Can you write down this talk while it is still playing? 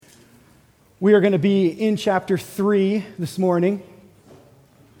We are going to be in chapter 3 this morning.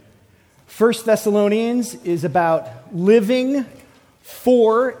 1 Thessalonians is about living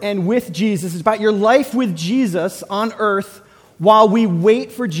for and with Jesus. It's about your life with Jesus on earth while we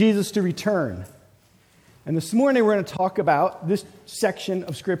wait for Jesus to return. And this morning we're going to talk about this section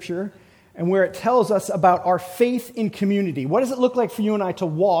of Scripture and where it tells us about our faith in community. What does it look like for you and I to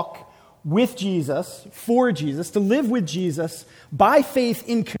walk with Jesus, for Jesus, to live with Jesus by faith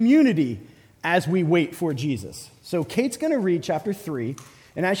in community as we wait for Jesus? So Kate's going to read chapter 3,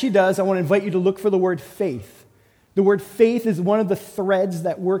 and as she does, I want to invite you to look for the word faith. The word faith is one of the threads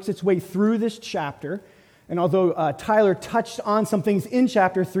that works its way through this chapter, and although Tyler touched on some things in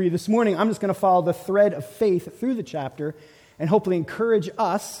chapter 3 this morning, I'm just going to follow the thread of faith through the chapter and hopefully encourage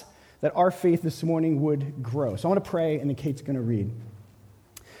us that our faith this morning would grow. So I want to pray, and then Kate's going to read.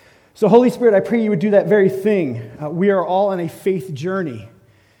 So Holy Spirit, I pray you would do that very thing. We are all on a faith journey.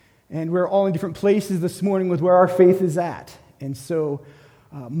 And we're all in different places this morning with where our faith is at. And so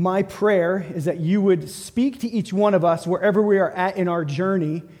my prayer is that you would speak to each one of us wherever we are at in our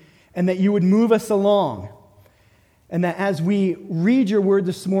journey, and that you would move us along. And that as we read your word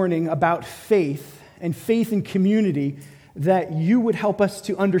this morning about faith and faith in community, that you would help us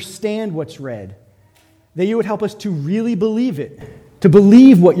to understand what's read. That you would help us to really believe it, to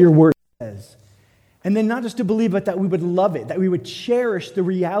believe what your word says. And then not just to believe it, that we would love it, that we would cherish the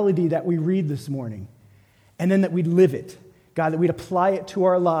reality that we read this morning. And then that we'd live it. God, that we'd apply it to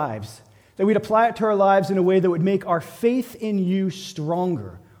our lives. That we'd apply it to our lives in a way that would make our faith in you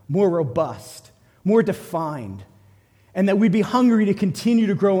stronger, more robust, more defined. And that we'd be hungry to continue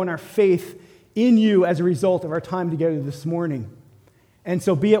to grow in our faith in you as a result of our time together this morning. And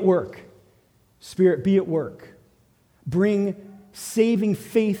so be at work. Spirit, be at work. Bring saving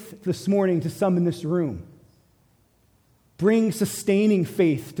faith this morning to some in this room. Bring sustaining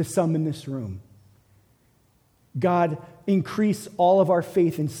faith to some in this room. God, increase all of our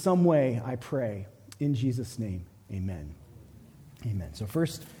faith in some way, I pray. In Jesus' name, amen. Amen. So 1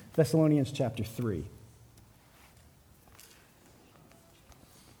 Thessalonians chapter 3.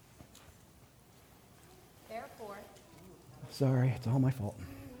 Therefore. Sorry, it's all my fault.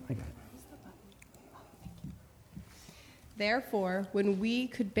 I got it. Therefore, when we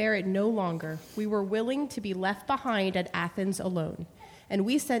could bear it no longer, we were willing to be left behind at Athens alone. And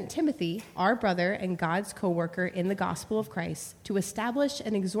we sent Timothy, our brother and God's co-worker in the gospel of Christ, to establish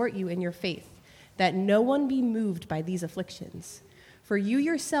and exhort you in your faith, that no one be moved by these afflictions. For you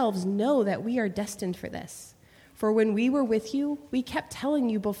yourselves know that we are destined for this. For when we were with you, we kept telling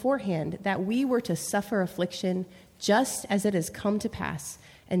you beforehand that we were to suffer affliction, just as it has come to pass,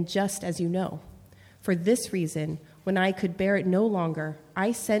 and just as you know. For this reason, when I could bear it no longer,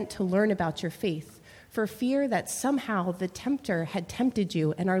 I sent to learn about your faith, for fear that somehow the tempter had tempted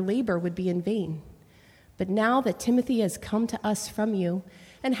you and our labor would be in vain. But now that Timothy has come to us from you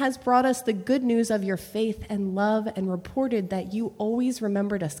and has brought us the good news of your faith and love and reported that you always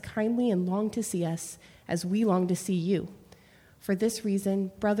remembered us kindly and longed to see us as we long to see you. For this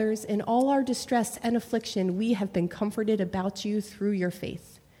reason, brothers, in all our distress and affliction, we have been comforted about you through your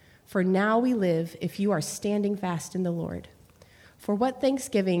faith. For now we live if you are standing fast in the Lord. For what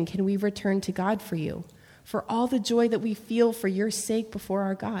thanksgiving can we return to God for you, for all the joy that we feel for your sake before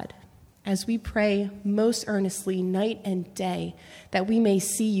our God, as we pray most earnestly night and day that we may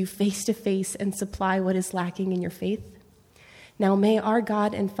see you face to face and supply what is lacking in your faith? Now may our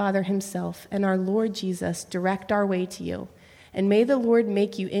God and Father himself and our Lord Jesus direct our way to you, and may the Lord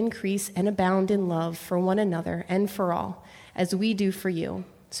make you increase and abound in love for one another and for all, as we do for you,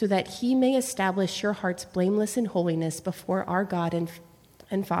 so that he may establish your hearts blameless in holiness before our God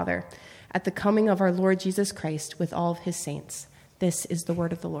and Father at the coming of our Lord Jesus Christ with all of his saints. This is the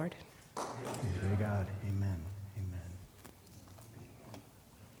word of the Lord. Praise be to God. Amen. Amen.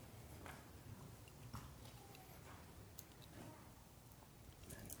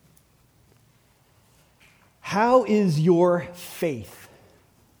 How is your faith?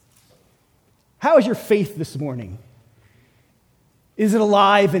 How is your faith this morning? Is it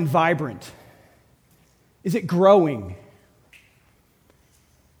alive and vibrant? Is it growing?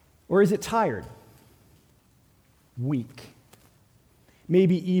 Or is it tired? Weak?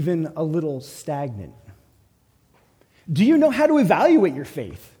 Maybe even a little stagnant? Do you know how to evaluate your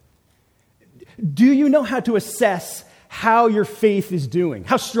faith? Do you know how to assess how your faith is doing?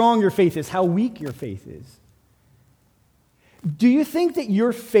 How strong your faith is? How weak your faith is? Do you think that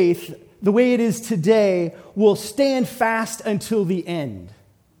your faith, the way it is today, will stand fast until the end?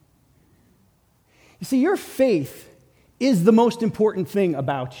 You see, your faith is the most important thing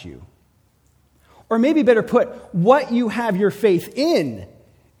about you. Or maybe better put, what you have your faith in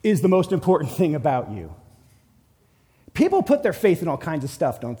is the most important thing about you. People put their faith in all kinds of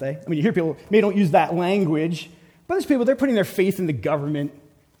stuff, don't they? I mean, you hear people, maybe don't use that language, but there's people, they're putting their faith in the government.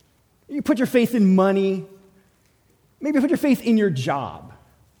 You put your faith in money. Maybe you put your faith in your job.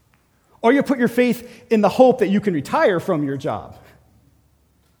 Or you put your faith in the hope that you can retire from your job.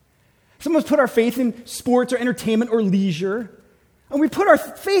 Some of us put our faith in sports or entertainment or leisure. And we put our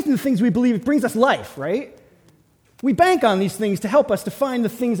faith in the things we believe brings us life, right? We bank on these things to help us to find the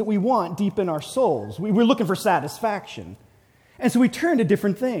things that we want deep in our souls. We're looking for satisfaction. And so we turn to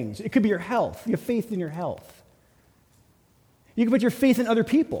different things. It could be your health. You have faith in your health. You can put your faith in other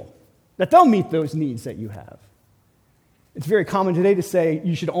people, that they'll meet those needs that you have. It's very common today to say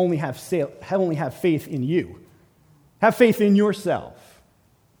you should only have faith in you. Have faith in yourself.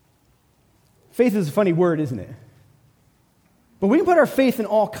 Faith is a funny word, isn't it? But we can put our faith in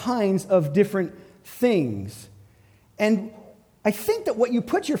all kinds of different things. And I think that what you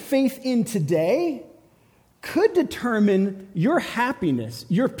put your faith in today could determine your happiness,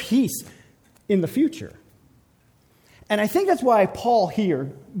 your peace in the future. And I think that's why Paul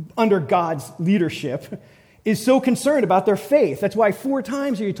here, under God's leadership, is so concerned about their faith. That's why 4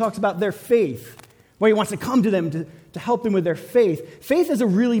 times here he talks about their faith, where he wants to come to them to help them with their faith. Faith is a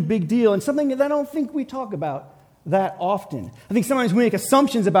really big deal and something that I don't think we talk about that often. I think sometimes we make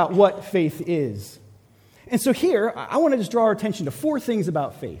assumptions about what faith is. And so here, I want to just draw our attention to 4 things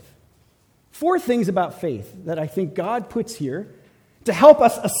about faith. 4 things about faith that I think God puts here to help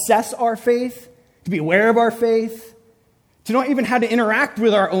us assess our faith, to be aware of our faith, to know even how to interact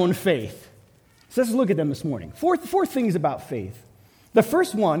with our own faith. So let's look at them this morning. 4 things about faith. The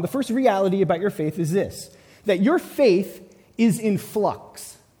first reality about your faith is this, that your faith is in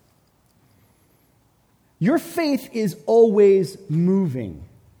flux. Your faith is always moving.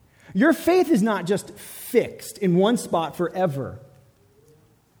 Your faith is not just fixed in one spot forever.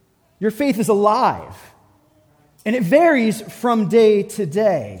 Your faith is alive, and it varies from day to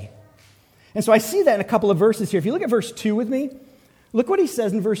day. And so I see that in a couple of verses here. If you look at verse 2 with me, look what he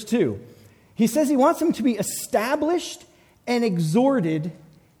says in verse 2. He says he wants them to be established and exhorted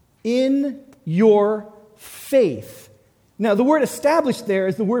in your faith. Now, the word established there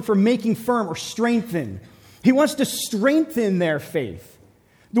is the word for making firm or strengthen. He wants to strengthen their faith.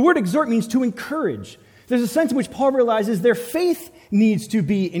 The word exhort means to encourage. There's a sense in which Paul realizes their faith needs to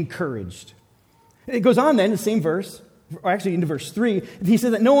be encouraged. It goes on then, in the same verse, or actually into verse 3, he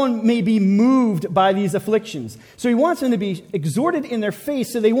says that no one may be moved by these afflictions. So he wants them to be exhorted in their faith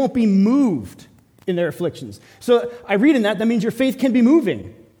so they won't be moved in their afflictions. So I read in that means your faith can be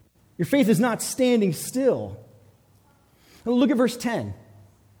moving. Your faith is not standing still. Now look at verse 10.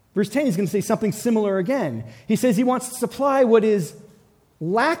 Verse 10, he's going to say something similar again. He says he wants to supply what is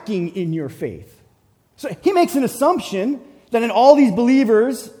lacking in your faith. So he makes an assumption that in all these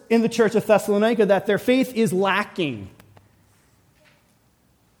believers in the church of Thessalonica, that their faith is lacking.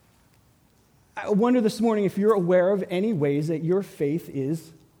 I wonder this morning if you're aware of any ways that your faith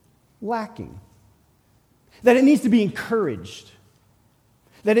is lacking. That it needs to be encouraged.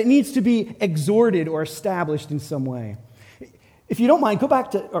 That it needs to be exhorted or established in some way. If you don't mind,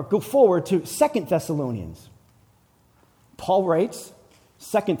 go forward to 2 Thessalonians. Paul writes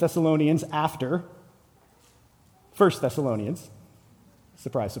 2 Thessalonians after 1 Thessalonians.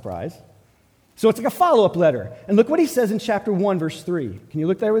 Surprise, surprise. So it's like a follow-up letter. And look what he says in chapter 1, verse 3. Can you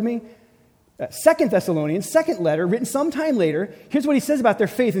look there with me? 2 Thessalonians, second letter, written sometime later. Here's what he says about their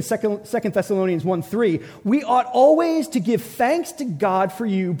faith in 2 Thessalonians 1:3. We ought always to give thanks to God for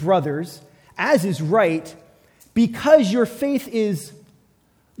you, brothers, as is right, because your faith is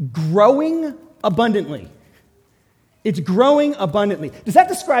growing abundantly. It's growing abundantly. Does that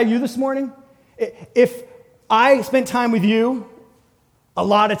describe you this morning? If I spent time with you, a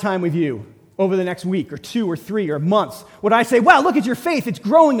lot of time with you, over the next week or 2 or 3 or months, would I say, wow, look at your faith, it's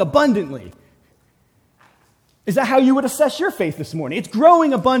growing abundantly? Is that how you would assess your faith this morning? It's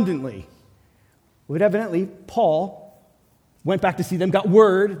growing abundantly. Well, evidently, Paul went back to see them, got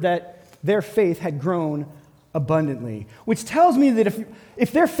word that their faith had grown abundantly, which tells me that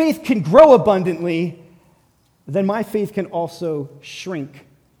if their faith can grow abundantly, then my faith can also shrink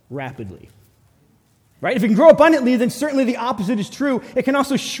rapidly. Right? If it can grow abundantly, then certainly the opposite is true. It can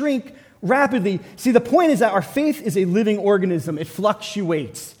also shrink rapidly. See, the point is that our faith is a living organism. It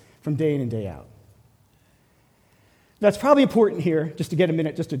fluctuates from day in and day out. That's probably important here, just to get a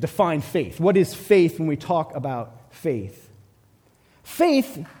minute, just to define faith. What is faith when we talk about faith?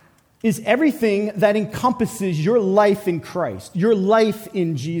 Faith is everything that encompasses your life in Christ, your life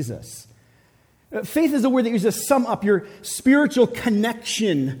in Jesus. Faith is a word that uses to sum up your spiritual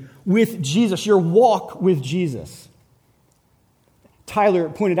connection with Jesus, your walk with Jesus. Tyler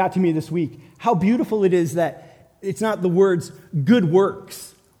pointed out to me this week how beautiful it is that it's not the words good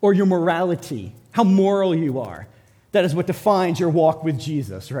works or your morality, how moral you are. That is what defines your walk with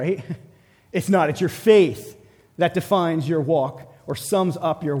Jesus, right? It's not. It's your faith that defines your walk or sums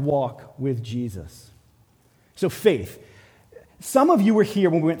up your walk with Jesus. So faith. Some of you were here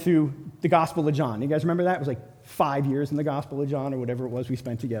when we went through the Gospel of John. You guys remember that? It was like 5 years in the Gospel of John or whatever it was we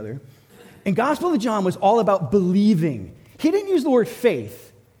spent together. And Gospel of John was all about believing. He didn't use the word faith.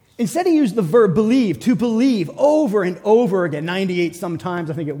 Instead, he used the verb believe, to believe over and over again, 98 sometimes,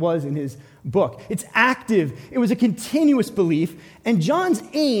 I think it was, in his book. It's active. It was a continuous belief. And John's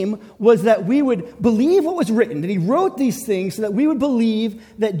aim was that we would believe what was written. And he wrote these things so that we would believe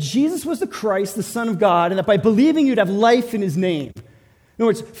that Jesus was the Christ, the Son of God, and that by believing you'd have life in his name. In other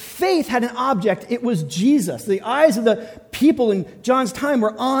words, faith had an object. It was Jesus. The eyes of the people in John's time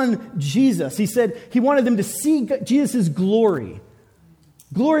were on Jesus. He said he wanted them to see Jesus' glory.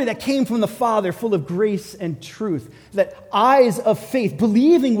 Glory that came from the Father, full of grace and truth. That eyes of faith,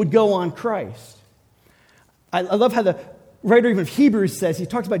 believing, would go on Christ. I love how the writer even of Hebrews says, he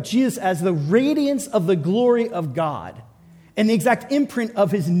talks about Jesus as the radiance of the glory of God and the exact imprint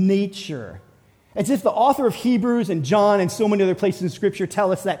of his nature. As if the author of Hebrews and John and so many other places in Scripture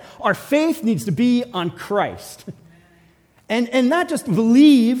tell us that our faith needs to be on Christ. And not just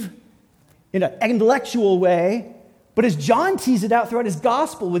believe in an intellectual way, but as John teased it out throughout his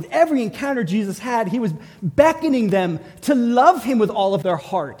gospel, with every encounter Jesus had, he was beckoning them to love him with all of their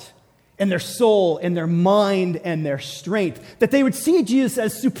heart and their soul and their mind and their strength. That they would see Jesus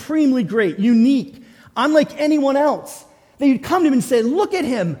as supremely great, unique, unlike anyone else. They would come to him and say, look at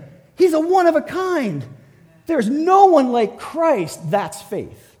him. He's a one of a kind. There's no one like Christ. That's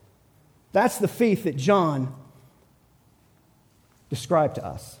faith. That's the faith that John described to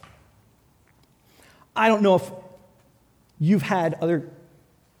us. I don't know if you've had other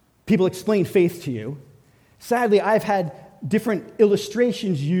people explain faith to you. Sadly, I've had different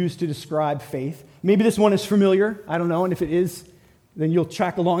illustrations used to describe faith. Maybe this one is familiar. I don't know. And if it is, then you'll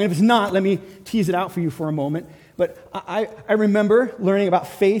track along. And if it's not, let me tease it out for you for a moment. But I remember learning about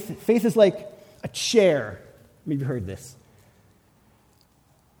faith. Faith is like a chair. Maybe you've heard this.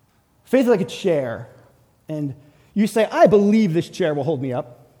 Faith is like a chair. And you say, I believe this chair will hold me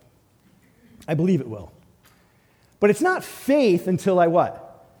up. I believe it will. But it's not faith until I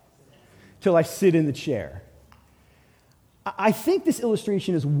what? Till I sit in the chair. I think this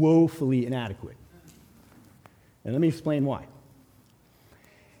illustration is woefully inadequate. And let me explain why.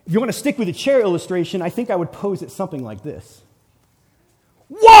 If you want to stick with the chair illustration, I think I would pose it something like this.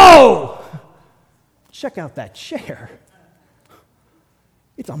 Whoa! Check out that chair.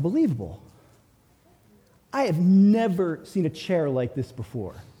 It's unbelievable. I have never seen a chair like this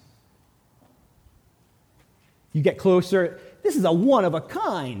before. You get closer, this is a one of a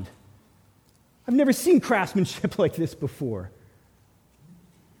kind. I've never seen craftsmanship like this before.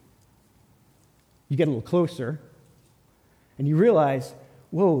 You get a little closer, and you realize,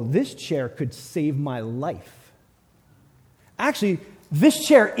 whoa, this chair could save my life. Actually, this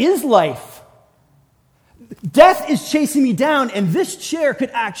chair is life. Death is chasing me down, and this chair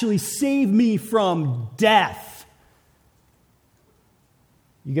could actually save me from death.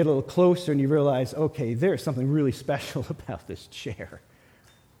 You get a little closer and you realize, okay, there's something really special about this chair.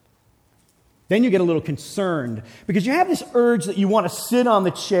 Then you get a little concerned because you have this urge that you want to sit on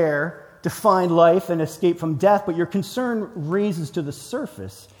the chair to find life and escape from death, but your concern raises to the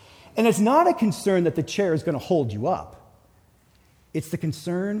surface. And it's not a concern that the chair is going to hold you up. It's the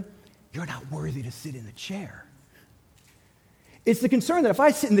concern you're not worthy to sit in the chair. It's the concern that if I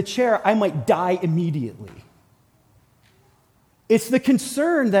sit in the chair, I might die immediately. It's the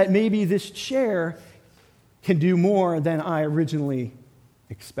concern that maybe this chair can do more than I originally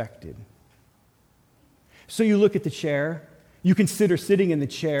expected. So you look at the chair, you consider sitting in the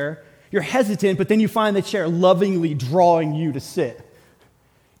chair, you're hesitant, but then you find the chair lovingly drawing you to sit.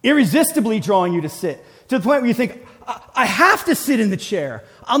 Irresistibly drawing you to sit. To the point where you think, I have to sit in the chair.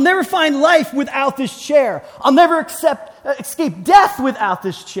 I'll never find life without this chair. I'll never escape death without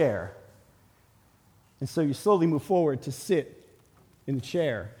this chair. And so you slowly move forward to sit in the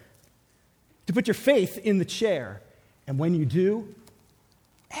chair, to put your faith in the chair. And when you do,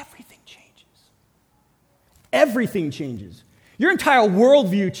 everything changes. Everything changes. Your entire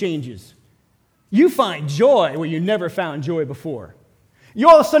worldview changes. You find joy where you never found joy before. You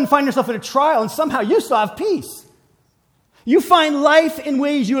all of a sudden find yourself in a trial and somehow you still have peace. You find life in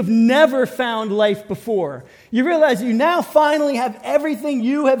ways you have never found life before. You realize you now finally have everything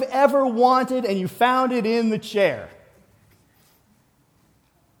you have ever wanted and you found it in the chair.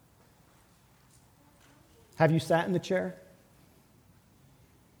 Have you sat in the chair?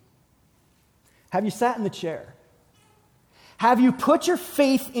 Have you sat in the chair? Have you put your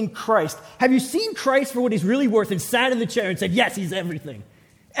faith in Christ? Have you seen Christ for what he's really worth and sat in the chair and said, yes, he's everything.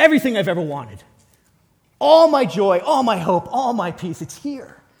 Everything I've ever wanted. All my joy, all my hope, all my peace, it's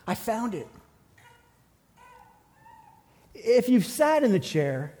here. I found it. If you've sat in the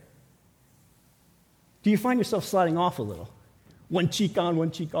chair, do you find yourself sliding off a little? One cheek on,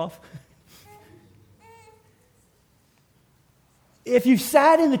 one cheek off? If you've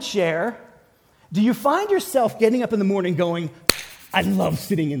sat in the chair, do you find yourself getting up in the morning going, I love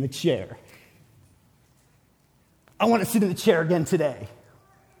sitting in the chair. I want to sit in the chair again today.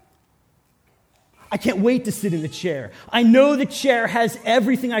 I can't wait to sit in the chair. I know the chair has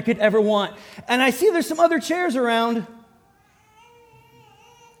everything I could ever want. And I see there's some other chairs around.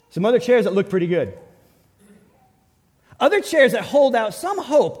 Some other chairs that look pretty good. Other chairs that hold out some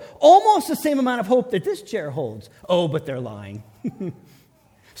hope, almost the same amount of hope that this chair holds. Oh, but they're lying.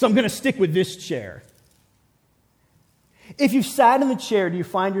 So I'm going to stick with this chair. If you've sat in the chair, do you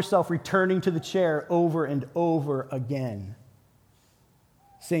find yourself returning to the chair over and over again?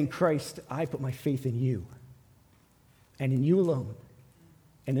 Saying, Christ, I put my faith in you. And in you alone.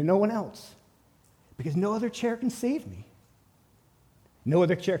 And in no one else. Because no other chair can save me. No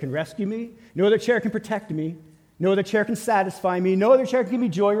other chair can rescue me. No other chair can protect me. No other chair can satisfy me. No other chair can give me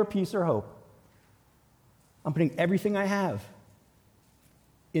joy or peace or hope. I'm putting everything I have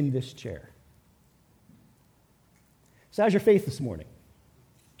in this chair. So how's your faith this morning?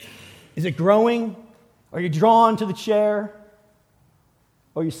 Is it growing? Are you drawn to the chair?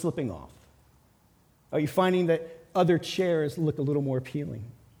 Or are you slipping off? Are you finding that other chairs look a little more appealing?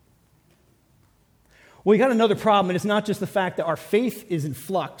 Well, you got another problem, and it's not just the fact that our faith is in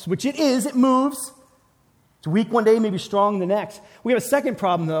flux, which it is, it moves. It's weak one day, maybe strong the next. We have a second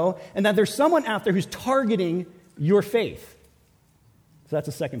problem, though, and that there's someone out there who's targeting your faith. So that's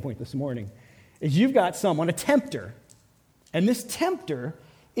the second point this morning, is you've got someone, a tempter, and this tempter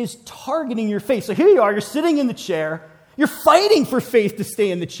is targeting your faith. So here you are, you're sitting in the chair, you're fighting for faith to stay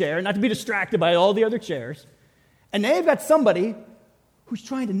in the chair, not to be distracted by all the other chairs, and now you've got somebody who's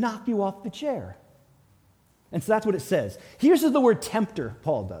trying to knock you off the chair. And so that's what it says. Here's the word tempter,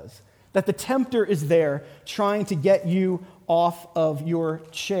 Paul does. That the tempter is there trying to get you off of your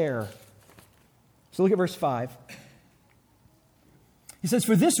chair. So look at verse 5. He says,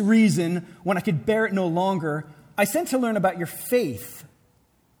 for this reason, when I could bear it no longer, I sent to learn about your faith,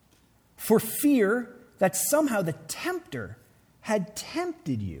 for fear that somehow the tempter had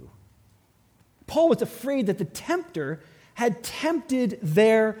tempted you. Paul was afraid that the tempter had tempted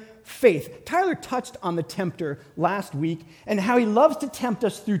their faith. Tyler touched on the tempter last week and how he loves to tempt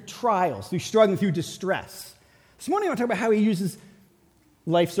us through trials, through struggling, through distress. This morning I want to talk about how he uses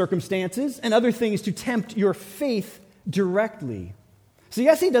life circumstances and other things to tempt your faith directly. So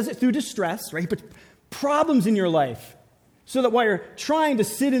yes, he does it through distress, right? He puts problems in your life so that while you're trying to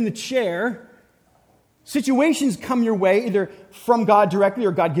sit in the chair, situations come your way, either from God directly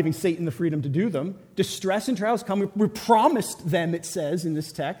or God giving Satan the freedom to do them. Distress and trials come. We're promised them, it says in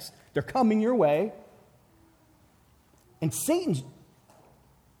this text. They're coming your way. And Satan's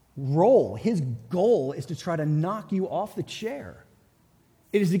role, his goal, is to try to knock you off the chair.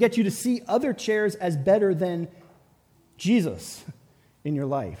 It is to get you to see other chairs as better than Jesus in your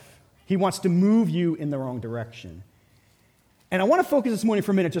life. He wants to move you in the wrong direction. And I want to focus this morning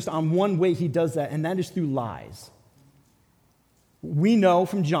for a minute just on one way he does that, and that is through lies. We know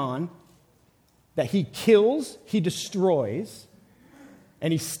from John that he kills, he destroys,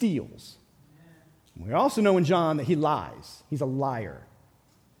 and he steals. We also know in John that he lies. He's a liar.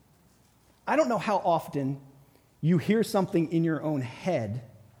 I don't know how often you hear something in your own head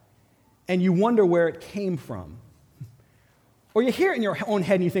and you wonder where it came from. Or you hear it in your own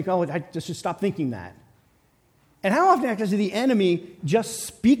head and you think, oh, I just should stop thinking that. And how often does the enemy just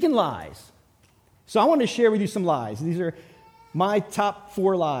speak in lies? So I want to share with you some lies. These are my top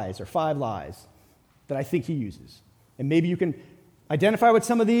 4 lies or 5 lies that I think he uses. And maybe you can identify with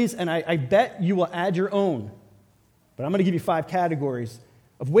some of these, and I bet you will add your own. But I'm going to give you 5 categories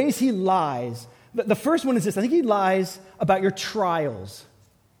of ways he lies. The first one is this. I think he lies about your trials.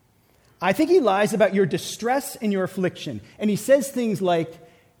 I think he lies about your distress and your affliction. And he says things like,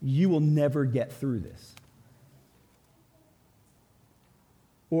 you will never get through this.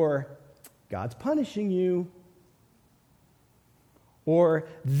 Or, God's punishing you. Or,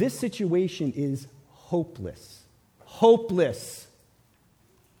 this situation is hopeless. Hopeless.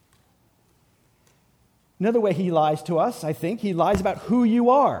 Another way he lies to us, I think, he lies about who you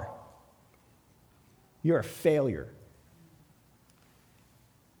are. You're a failure.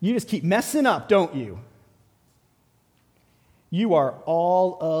 You just keep messing up, don't you? You are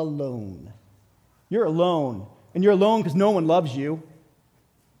all alone. You're alone. And you're alone because no one loves you.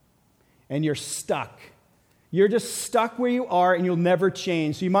 And you're stuck. You're just stuck where you are and you'll never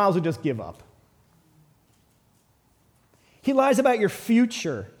change, so you might as well just give up. He lies about your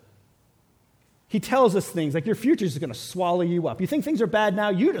future. He tells us things like your future is going to swallow you up. You think things are bad now?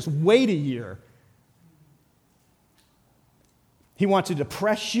 You just wait a year. He wants to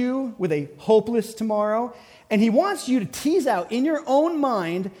depress you with a hopeless tomorrow. And he wants you to tease out in your own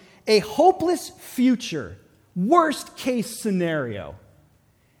mind a hopeless future, worst case scenario.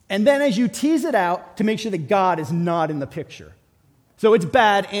 And then as you tease it out, to make sure that God is not in the picture. So it's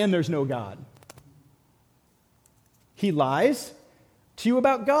bad and there's no God. He lies to you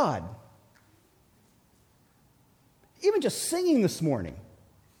about God. Even just singing this morning,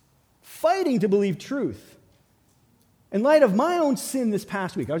 fighting to believe truth. In light of my own sin this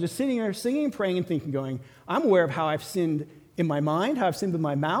past week, I was just sitting there singing and praying and thinking, going, I'm aware of how I've sinned in my mind, how I've sinned with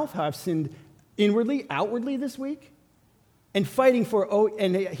my mouth, how I've sinned inwardly, outwardly this week, and fighting for,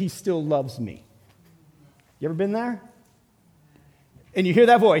 and he still loves me. You ever been there? And you hear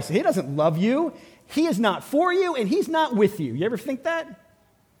that voice. He doesn't love you. He is not for you, and he's not with you. You ever think that?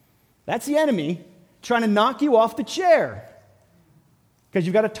 That's the enemy trying to knock you off the chair because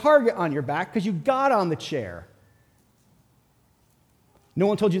you've got a target on your back because you got on the chair. No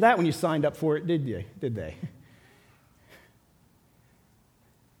one told you that when you signed up for it, did you? Did they?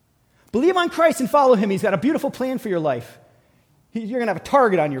 Believe on Christ and follow him. He's got a beautiful plan for your life. You're going to have a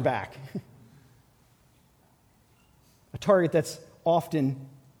target on your back. A target that's often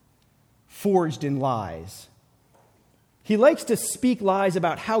forged in lies. He likes to speak lies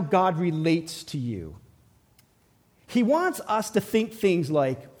about how God relates to you. He wants us to think things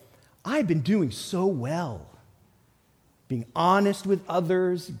like, I've been doing so well. Being honest with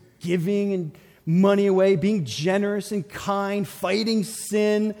others, giving and money away, being generous and kind, fighting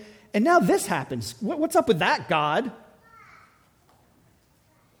sin. And now this happens. What's up with that, God?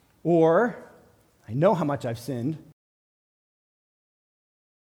 Or, I know how much I've sinned.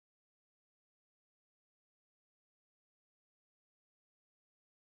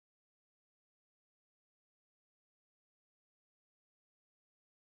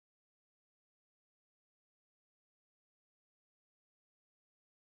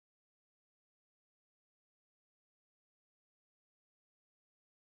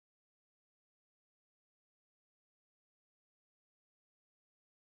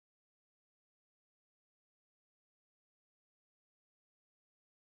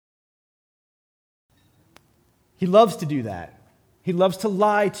 He loves to do that. He loves to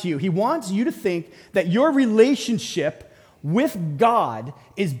lie to you. He wants you to think that your relationship with God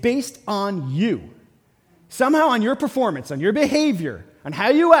is based on you. Somehow on your performance, on your behavior, on how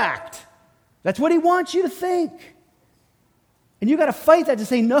you act. That's what he wants you to think. And you got to fight that to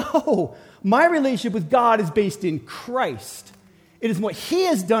say, no, my relationship with God is based in Christ. It is what he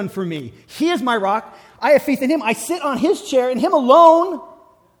has done for me. He is my rock. I have faith in him. I sit on his chair, and him alone.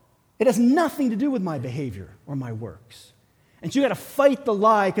 It has nothing to do with my behavior or my works. And so you got to fight the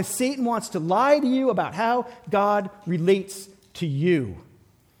lie because Satan wants to lie to you about how God relates to you.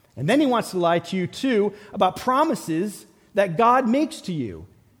 And then he wants to lie to you too about promises that God makes to you.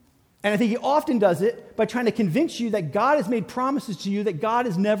 And I think he often does it by trying to convince you that God has made promises to you that God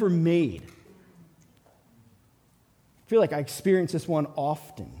has never made. I feel like I experience this one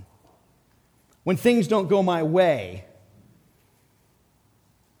often. When things don't go my way,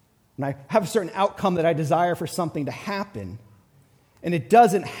 and I have a certain outcome that I desire for something to happen, and it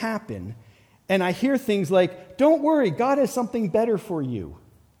doesn't happen, and I hear things like, don't worry, God has something better for you.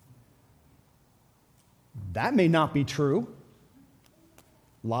 That may not be true.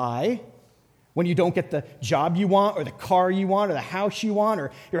 Lie. When you don't get the job you want, or the car you want, or the house you want, or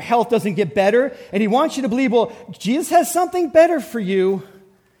your health doesn't get better, and he wants you to believe, well, Jesus has something better for you.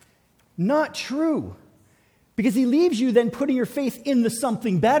 Not true. Because he leaves you then putting your faith in the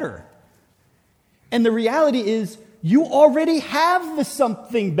something better. And the reality is, you already have the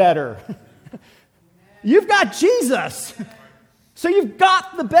something better. You've got Jesus. So you've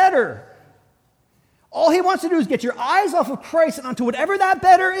got the better. All he wants to do is get your eyes off of Christ and onto whatever that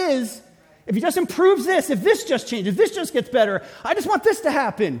better is. If he just improves this, if this just changes, if this just gets better, I just want this to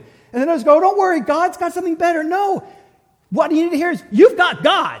happen. And then others go, don't worry, God's got something better. No. What you need to hear is, you've got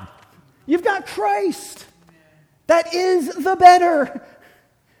God. You've got Christ. That is the better.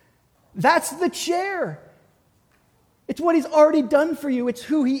 That's the chair. It's what he's already done for you. It's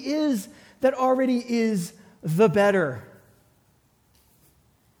who he is that already is the better.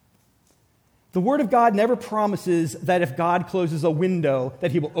 The Word of God never promises that if God closes a window,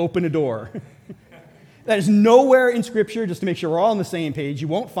 that he will open a door. That is nowhere in Scripture, just to make sure we're all on the same page. You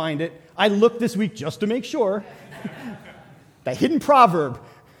won't find it. I looked this week just to make sure. That hidden proverb,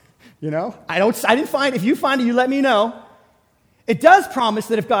 I didn't find it. If you find it, you let me know. It does promise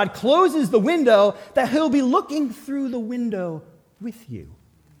that if God closes the window, that he'll be looking through the window with you.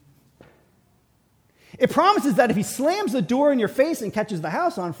 It promises that if he slams the door in your face and catches the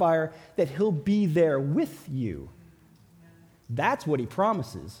house on fire, that he'll be there with you. That's what he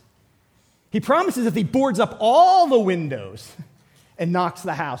promises. He promises if he boards up all the windows and knocks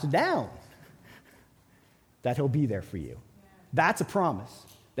the house down, that he'll be there for you. That's a promise,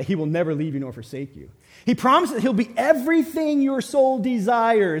 that he will never leave you nor forsake you. He promises that he'll be everything your soul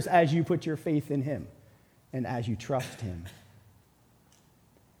desires as you put your faith in him and as you trust him.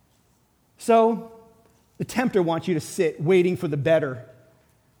 So, the tempter wants you to sit waiting for the better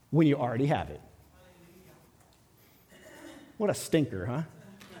when you already have it. What a stinker, huh?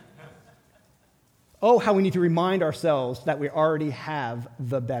 Oh, how we need to remind ourselves that we already have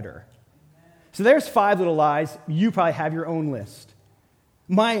the better. So there's 5 little lies. You probably have your own list.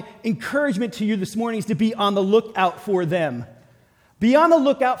 My encouragement to you this morning is to be on the lookout for them. Be on the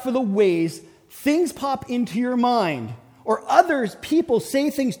lookout for the ways things pop into your mind, or people say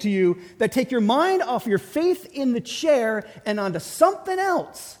things to you that take your mind off your faith in the chair and onto something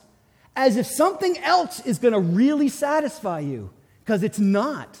else, as if something else is going to really satisfy you, because it's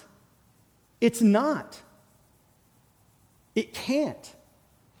not. It's not. It can't.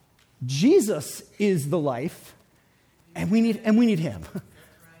 Jesus is the life, and we need him.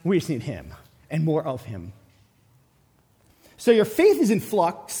 We just need him and more of him. So your faith is in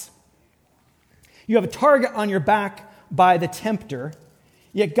flux. You have a target on your back by the tempter,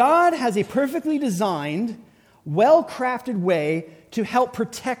 yet God has a perfectly designed, well-crafted way to help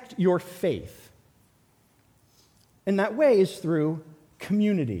protect your faith. And that way is through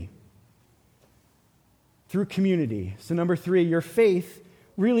community. Through community. So number 3, your faith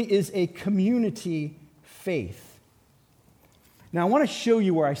really is a community faith. Now I want to show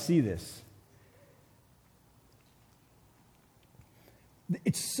you where I see this.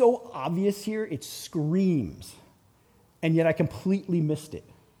 It's so obvious here, it screams. And yet I completely missed it.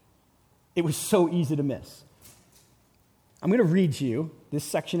 It was so easy to miss. I'm going to read to you this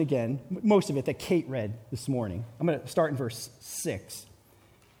section again, most of it that Kate read this morning. I'm going to start in verse 6.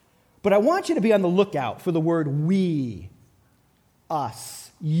 But I want you to be on the lookout for the word we, us,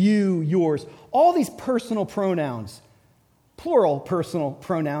 you, yours, all these personal pronouns, plural personal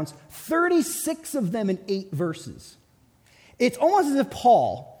pronouns, 36 of them in 8 verses. It's almost as if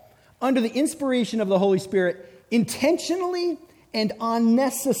Paul, under the inspiration of the Holy Spirit, intentionally and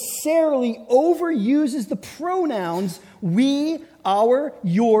unnecessarily overuses the pronouns we, our,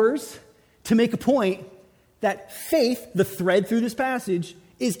 yours, to make a point that faith, the thread through this passage,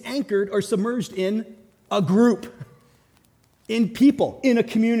 is anchored or submerged in a group, in people, in a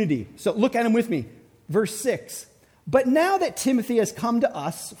community. So look at them with me. Verse 6. But now that Timothy has come to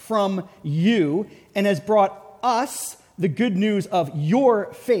us from you and has brought us the good news of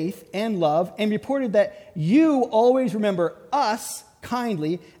your faith and love, and reported that you always remember us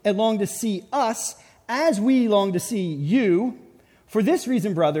kindly and long to see us as we long to see you. For this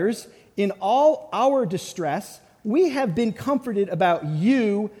reason, brothers, in all our distress, we have been comforted about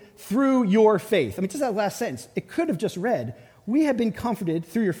you through your faith. I mean, just that last sentence, it could have just read, we have been comforted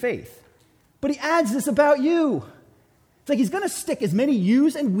through your faith. But he adds this about you. It's like he's going to stick as many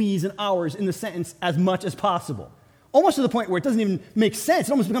yous and we's and ours in the sentence as much as possible. Almost to the point where it doesn't even make sense.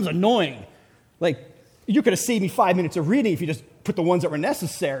 It almost becomes annoying. Like, you could have saved me 5 minutes of reading if you just put the ones that were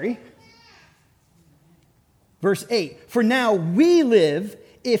necessary. Verse 8, for now we live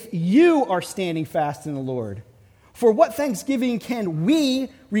if you are standing fast in the Lord. For what thanksgiving can we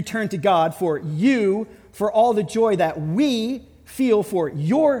return to God for you, for all the joy that we feel for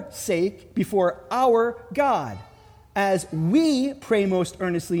your sake before our God, as we pray most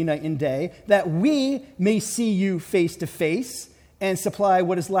earnestly night and day, that we may see you face to face and supply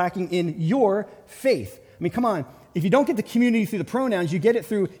what is lacking in your faith. I mean, come on. If you don't get the community through the pronouns, you get it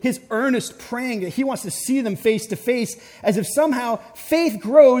through his earnest praying that he wants to see them face to face, as if somehow faith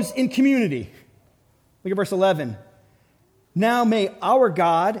grows in community. Look at verse 11. Now may our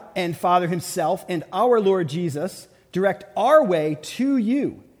God and Father himself and our Lord Jesus direct our way to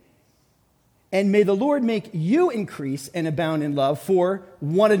you. And may the Lord make you increase and abound in love for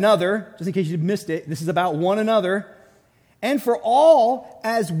one another. Just in case you missed it, this is about one another. And for all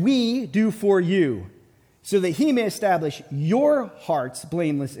as we do for you, so that he may establish your hearts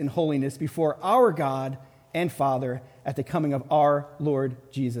blameless in holiness before our God and Father at the coming of our Lord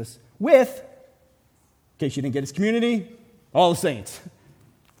Jesus with, in case you didn't get his community, all the saints.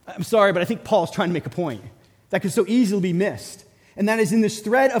 I'm sorry, but I think Paul's trying to make a point that could so easily be missed. And that is in this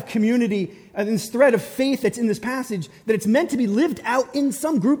thread of community, in this thread of faith that's in this passage, that it's meant to be lived out in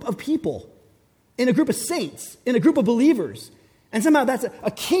some group of people, in a group of saints, in a group of believers. And somehow that's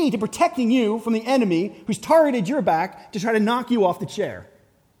a key to protecting you from the enemy who's targeted your back to try to knock you off the chair.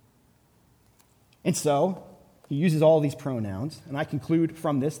 And so, he uses all these pronouns, and I conclude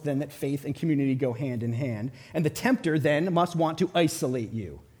from this then that faith and community go hand in hand. And the tempter then must want to isolate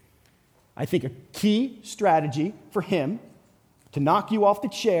you. I think a key strategy for him to knock you off the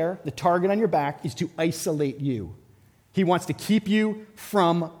chair, the target on your back, is to isolate you. He wants to keep you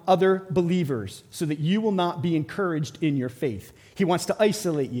from other believers so that you will not be encouraged in your faith. He wants to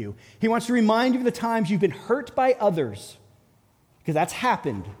isolate you. He wants to remind you of the times you've been hurt by others, because that's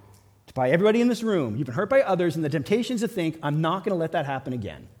happened by everybody in this room. You've been hurt by others, and the temptation is to think, I'm not going to let that happen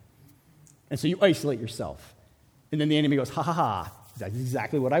again. And so you isolate yourself. And then the enemy goes, ha ha ha, that's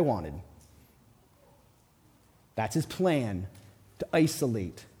exactly what I wanted. That's his plan, to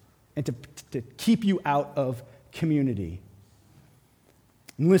isolate and to keep you out of community.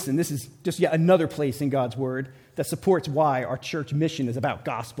 And listen, this is just yet another place in God's word that supports why our church mission is about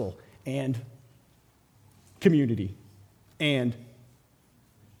gospel and community and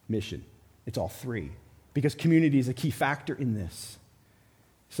mission. It's all three, because community is a key factor in this.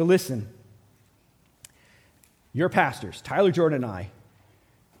 So listen, your pastors, Tyler, Jordan, and I,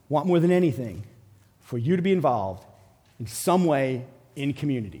 want more than anything for you to be involved in some way in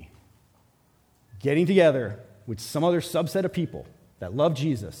community. Getting together with some other subset of people that love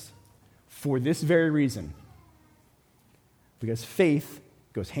Jesus for this very reason. Because faith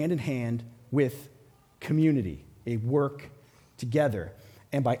goes hand in hand with community, a work together.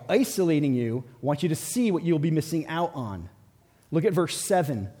 And by isolating you, I want you to see what you'll be missing out on. Look at verse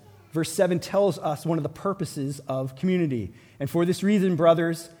 7. Verse 7 tells us one of the purposes of community. And for this reason,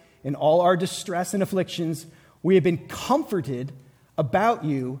 brothers, in all our distress and afflictions, we have been comforted about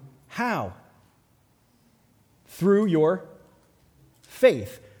you. How? Through your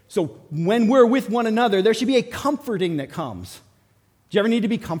faith. So when we're with one another, there should be a comforting that comes. Do you ever need to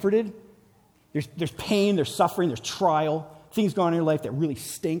be comforted? There's pain, there's suffering, there's trial, things going on in your life that really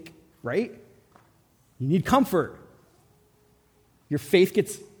stink, right? You need comfort. Your faith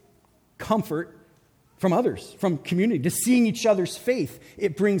gets comfort from others, from community. Just seeing each other's faith,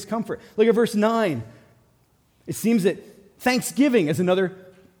 it brings comfort. Look at verse 9. It seems that thanksgiving is another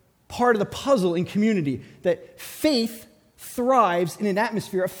part of the puzzle in community, that faith thrives in an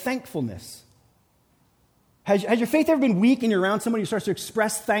atmosphere of thankfulness. Has your faith ever been weak and you're around somebody who starts to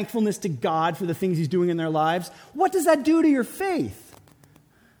express thankfulness to God for the things he's doing in their lives? What does that do to your faith?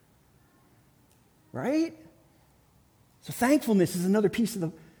 Right? So thankfulness is another piece of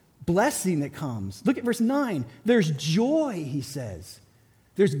the blessing that comes. Look at verse 9. There's joy, he says.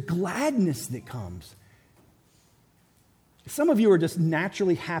 There's gladness that comes. Some of you are just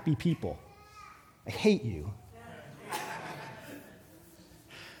naturally happy people. I hate you.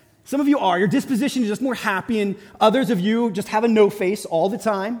 Some of you are. Your disposition is just more happy, and others of you just have a no face all the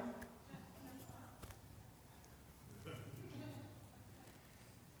time.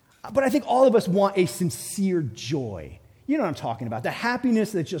 But I think all of us want a sincere joy. You know what I'm talking about. The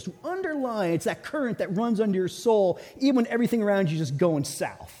happiness that just underlies, it's that current that runs under your soul, even when everything around you is just going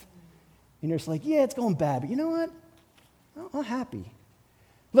south. And you're just like, yeah, it's going bad, but you know what? I'm happy.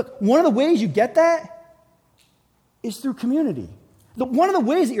 Look, one of the ways you get that is through community. One of the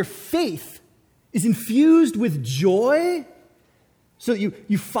ways that your faith is infused with joy so that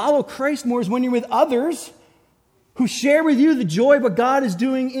you follow Christ more is when you're with others who share with you the joy of what God is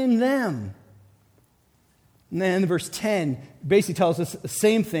doing in them. And then verse 10 basically tells us the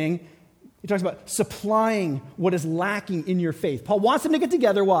same thing. He talks about supplying what is lacking in your faith. Paul wants them to get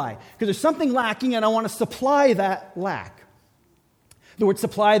together. Why? Because there's something lacking, and I want to supply that lack. The word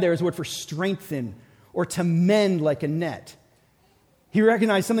supply there is a word for strengthen or to mend like a net. He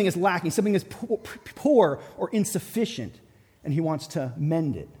recognized something is lacking, something is poor or insufficient, and he wants to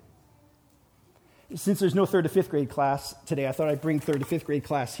mend it. Since there's no 3rd to 5th grade class today, I thought I'd bring 3rd to 5th grade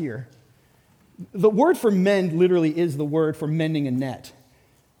class here. The word for mend literally is the word for mending a net.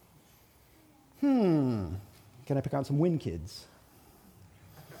 Can I pick out some win kids?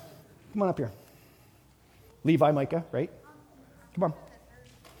 Come on up here. Levi, Micah, right? Come on.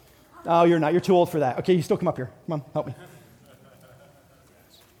 Oh, you're not. You're too old for that. Okay, you still come up here. Come on, help me.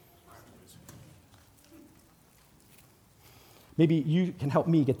 Maybe you can help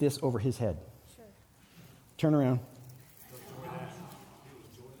me get this over his head. Sure. Turn around.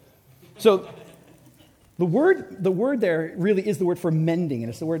 So the word there really is the word for mending, and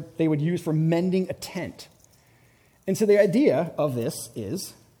it's the word they would use for mending a tent. And so the idea of this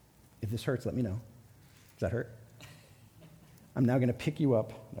is If this hurts, let me know. Does that hurt? I'm now going to pick you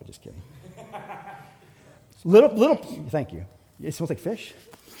up. No, just kidding. Little, thank you. It smells like fish?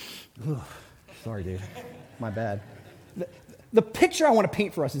 Ugh, sorry, dude. My bad. The picture I want to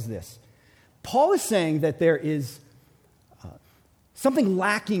paint for us is this. Paul is saying that there is something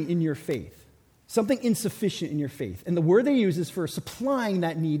lacking in your faith, something insufficient in your faith. And the word they use is for supplying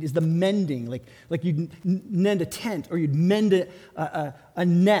that need is the mending, like you'd mend a tent or you'd mend a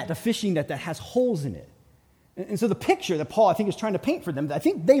net, a fishing net that has holes in it. And so the picture that Paul, I think, is trying to paint for them, that I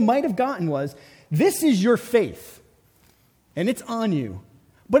think they might have gotten was, this is your faith, and it's on you,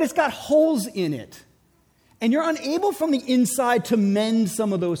 but it's got holes in it. And you're unable from the inside to mend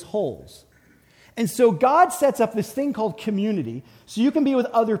some of those holes. And so God sets up this thing called community so you can be with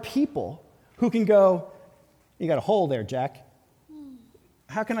other people who can go, you got a hole there, Jack.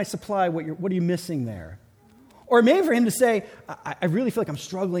 How can I supply what are you missing there? Or maybe for him to say, I really feel like I'm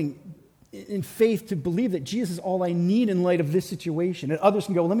struggling in faith to believe that Jesus is all I need in light of this situation. And others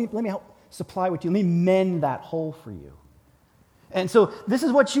can go, let me help supply what you, let me mend that hole for you. And so this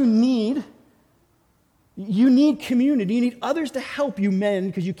is what you need. You need community. You need others to help you mend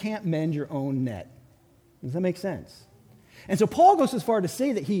because you can't mend your own net. Does that make sense? And so Paul goes as far to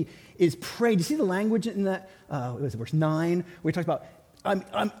say that he is praying. Do you see the language in that? It was verse 9, where he talks about,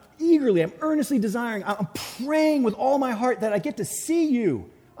 I'm earnestly desiring, I'm praying with all my heart that I get to see you.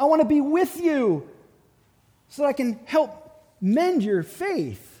 I want to be with you so that I can help mend your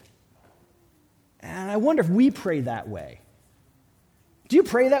faith. And I wonder if we pray that way. Do you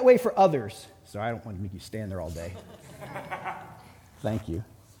pray that way for others? Sorry, I don't want to make you stand there all day. Thank you.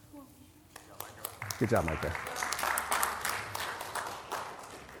 Good job, Micah.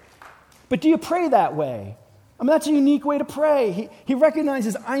 But do you pray that way? I mean, that's a unique way to pray. He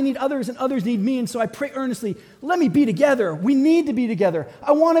recognizes I need others and others need me, and so I pray earnestly, let me be together. We need to be together.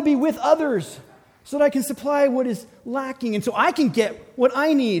 I want to be with others so that I can supply what is lacking, and so I can get what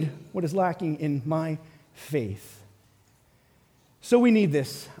I need, what is lacking in my faith. So we need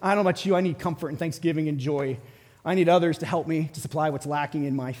this. I don't know about you, I need comfort and thanksgiving and joy. I need others to help me to supply what's lacking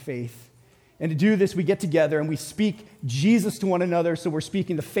in my faith. And to do this, we get together and we speak Jesus to one another, so we're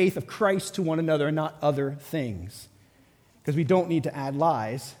speaking the faith of Christ to one another and not other things. Because we don't need to add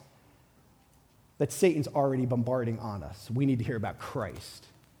lies that Satan's already bombarding on us. We need to hear about Christ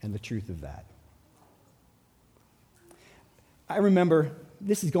and the truth of that. I remember,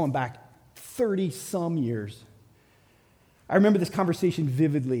 this is going back 30-some years. I remember this conversation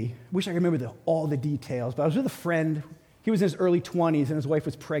vividly. Wish I could remember all the details, but I was with a friend. He was in his early 20s and his wife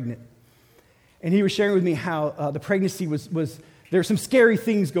was pregnant. And he was sharing with me how the pregnancy was there were some scary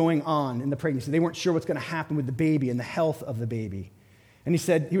things going on in the pregnancy. They weren't sure what's going to happen with the baby and the health of the baby. And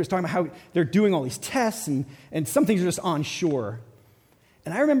he was talking about how they're doing all these tests and some things are just unsure.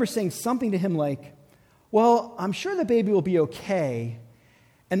 And I remember saying something to him like, well, I'm sure the baby will be okay,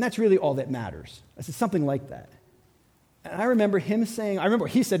 and that's really all that matters. I said something like that. And I remember him saying,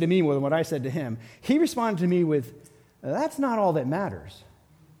 what he said to me more than what I said to him. He responded to me with, that's not all that matters.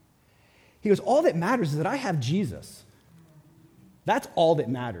 He goes, all that matters is that I have Jesus. That's all that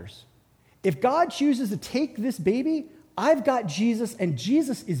matters. If God chooses to take this baby, I've got Jesus, and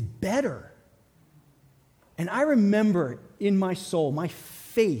Jesus is better. And I remember in my soul, my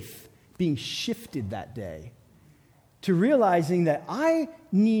faith being shifted that day to realizing that I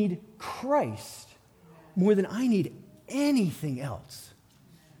need Christ more than I need anything else.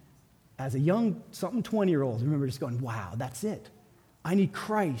 As a young, 20-year-old, I remember just going, wow, that's it. I need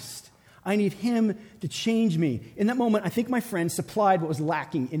Christ. I need him to change me. In that moment, I think my friend supplied what was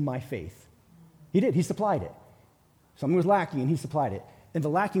lacking in my faith. He did. He supplied it. Something was lacking, and he supplied it. And the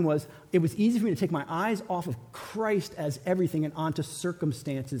lacking was, it was easy for me to take my eyes off of Christ as everything and onto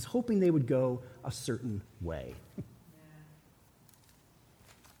circumstances, hoping they would go a certain way.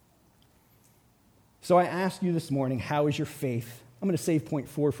 So I ask you this morning, how is your faith? I'm going to save point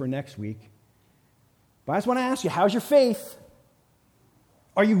 4 for next week. But I just want to ask you, how's your faith?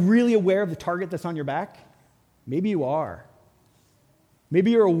 Are you really aware of the target that's on your back? Maybe you are.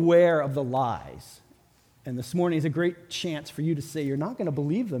 Maybe you're aware of the lies. And this morning is a great chance for you to say you're not going to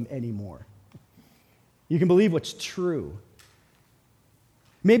believe them anymore. You can believe what's true.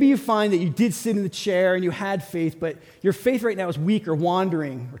 Maybe you find that you did sit in the chair and you had faith, but your faith right now is weak or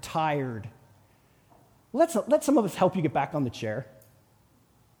wandering or tired. Let some of us help you get back on the chair.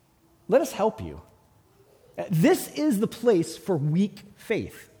 Let us help you. This is the place for weak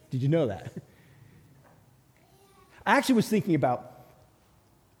faith. Did you know that? I actually was thinking about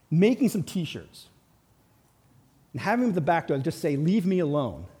making some t-shirts and having them at the back door just say, leave me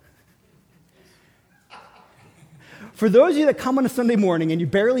alone. for those of you that come on a Sunday morning and you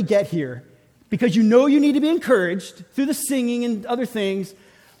barely get here because you know you need to be encouraged through the singing and other things,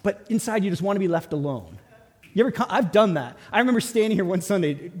 but inside you just want to be left alone. You ever I've done that. I remember standing here one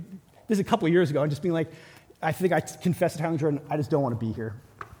Sunday, this is a couple of years ago, and just being like, I think I confessed to Highland Jordan, I just don't want to be here.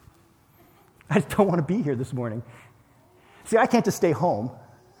 I just don't want to be here this morning. See, I can't just stay home.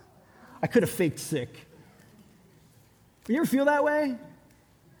 I could have faked sick. You ever feel that way?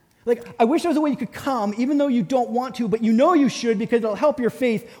 Like, I wish there was a way you could come, even though you don't want to, but you know you should because it'll help your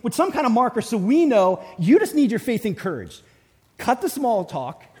faith with some kind of marker so we know you just need your faith encouraged. Cut the small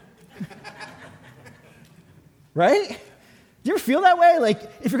talk. Right? Do you ever feel that way? Like,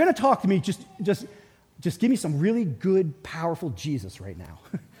 if you're going to talk to me, just give me some really good, powerful Jesus right now.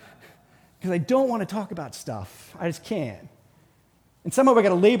 Because I don't want to talk about stuff. I just can't. And somehow we got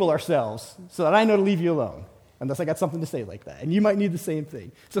to label ourselves so that I know to leave you alone. Unless I got something to say like that. And you might need the same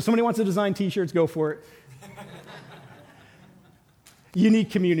thing. So if somebody wants to design t-shirts, go for it. You need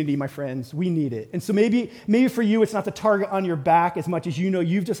community, my friends. We need it. And so maybe for you, it's not the target on your back as much as you know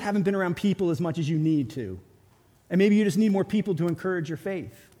you just haven't been around people as much as you need to. And maybe you just need more people to encourage your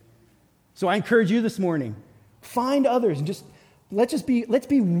faith. So I encourage you this morning, find others and let's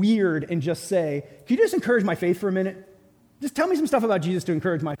be weird and just say, can you just encourage my faith for a minute? Just tell me some stuff about Jesus to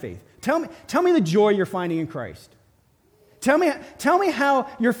encourage my faith. Tell me the joy you're finding in Christ. Tell me how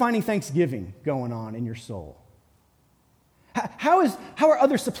you're finding thanksgiving going on in your soul. How are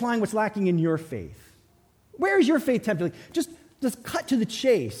others supplying what's lacking in your faith? Where is your faith tempted? Just cut to the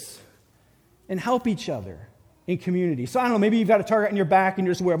chase and help each other in community. So I don't know, maybe you've got a target on your back and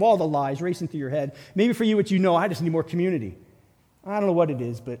you're just aware of all the lies racing through your head. Maybe for you it's I just need more community. I don't know what it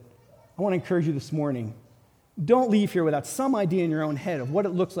is, but I want to encourage you this morning. Don't leave here without some idea in your own head of what it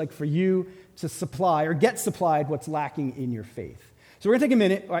looks like for you to supply or get supplied what's lacking in your faith. So we're going to take a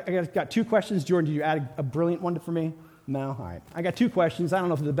minute. I got two questions. Jordan, did you add a brilliant one for me? No? All right. I got two questions. I don't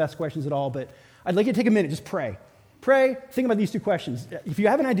know if they're the best questions at all, but I'd like you to take a minute. Just pray. Pray. Think about these two questions. If you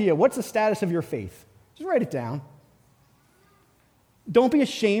have an idea, what's the status of your faith? Just write it down. Don't be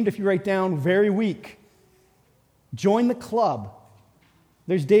ashamed if you write down very weak. Join the club.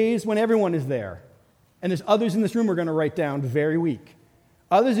 There's days when everyone is there. And there's others in this room who are going to write down very weak.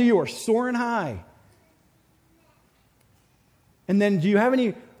 Others of you are soaring high. And then do you have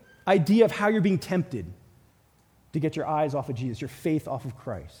any idea of how you're being tempted to get your eyes off of Jesus, your faith off of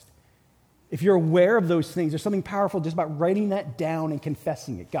Christ? If you're aware of those things, there's something powerful just about writing that down and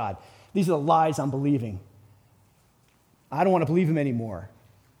confessing it. God, these are the lies I'm believing. I don't want to believe them anymore.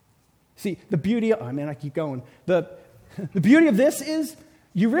 See, the beauty of, I keep going. The beauty of this is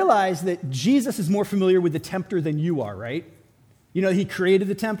you realize that Jesus is more familiar with the tempter than you are, right? You know, he created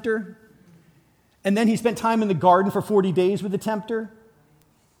the tempter, and then he spent time in the garden for 40 days with the tempter,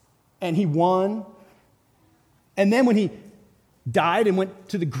 and he won. And then when he died and went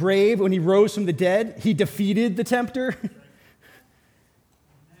to the grave, when he rose from the dead, he defeated the tempter.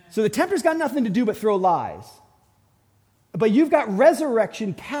 So the tempter's got nothing to do but throw lies. But you've got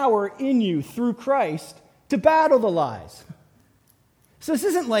resurrection power in you through Christ to battle the lies. So this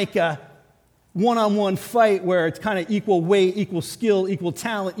isn't like a one-on-one fight where it's kind of equal weight, equal skill, equal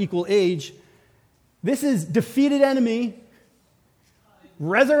talent, equal age. This is defeated enemy,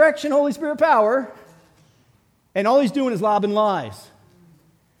 resurrection, Holy Spirit power, and all he's doing is lobbing lies.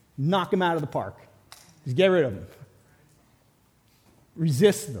 Knock him out of the park. Just get rid of them.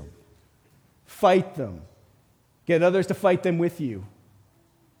 Resist them. Fight them. Get others to fight them with you,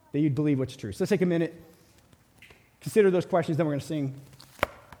 that you'd believe what's true. So let's take a minute, consider those questions, then we're going to sing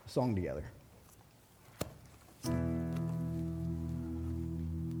a song together.